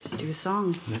Do a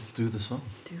song. Let's do the song.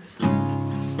 Do a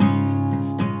song.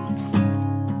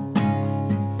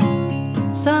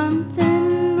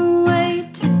 Something the way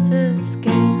to the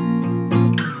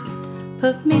skin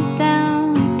put me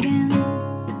down again.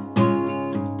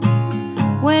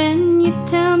 When you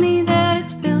tell me that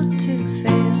it's built to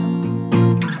fail,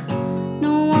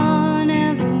 no one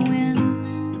ever wins.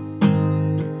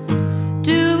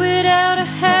 Do it out of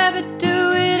habit, do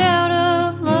it out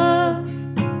of love.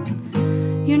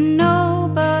 You're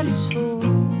nobody's fool.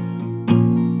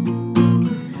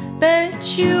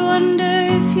 Bet you wonder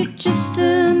if you're just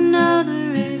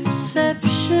another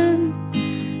exception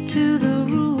to the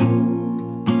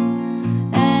rule.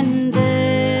 And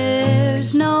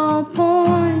there's no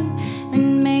point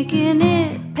in making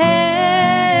it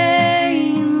painless.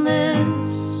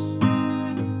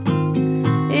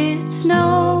 It's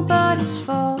nobody's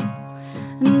fault,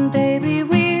 and baby,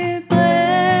 we're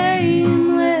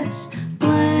blameless,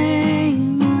 blameless.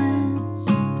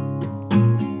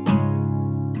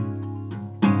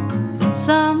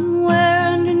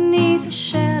 Somewhere underneath the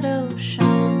shadow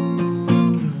shines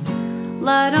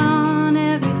light on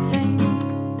everything,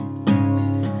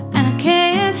 and I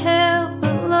can't help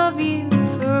but love you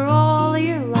for all of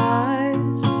your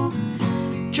lies.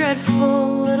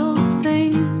 Dreadful little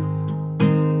thing.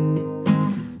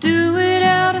 Do it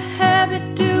out of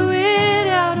habit, do it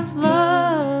out of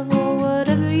love, or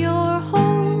whatever you're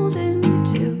holding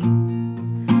to.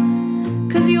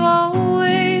 'Cause you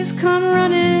always come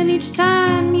running each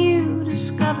time you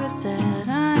discover that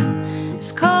I'm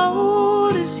as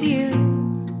cold as you.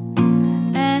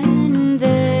 And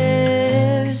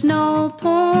there's no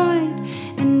point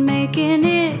in making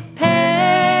it painless.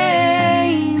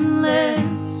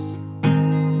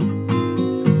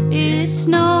 It's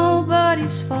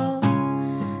nobody's fault,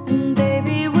 and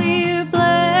baby, we're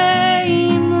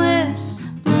blameless,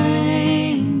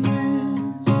 blameless.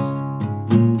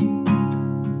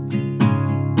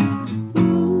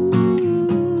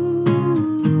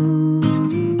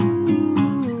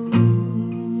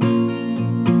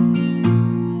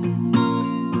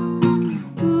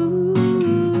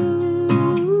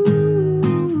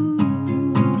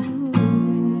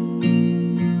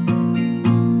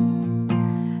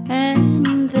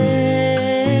 And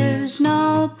there's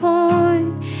no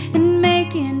point in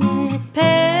making it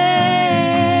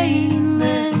painless.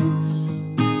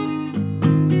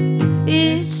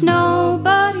 It's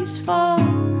nobody's fault,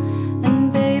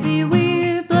 and baby,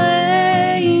 we're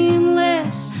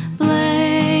blameless,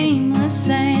 blameless.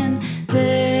 And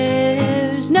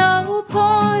there's no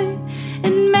point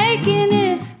in making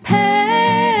it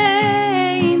painless.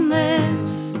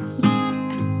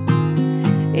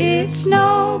 It's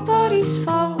nobody's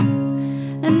fault,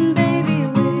 and baby,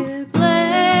 we're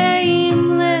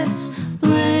blameless,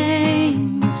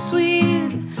 blameless. We're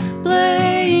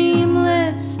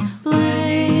blameless,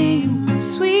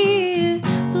 blameless. We're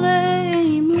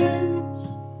blameless.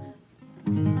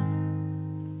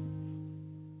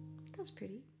 That's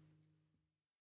pretty.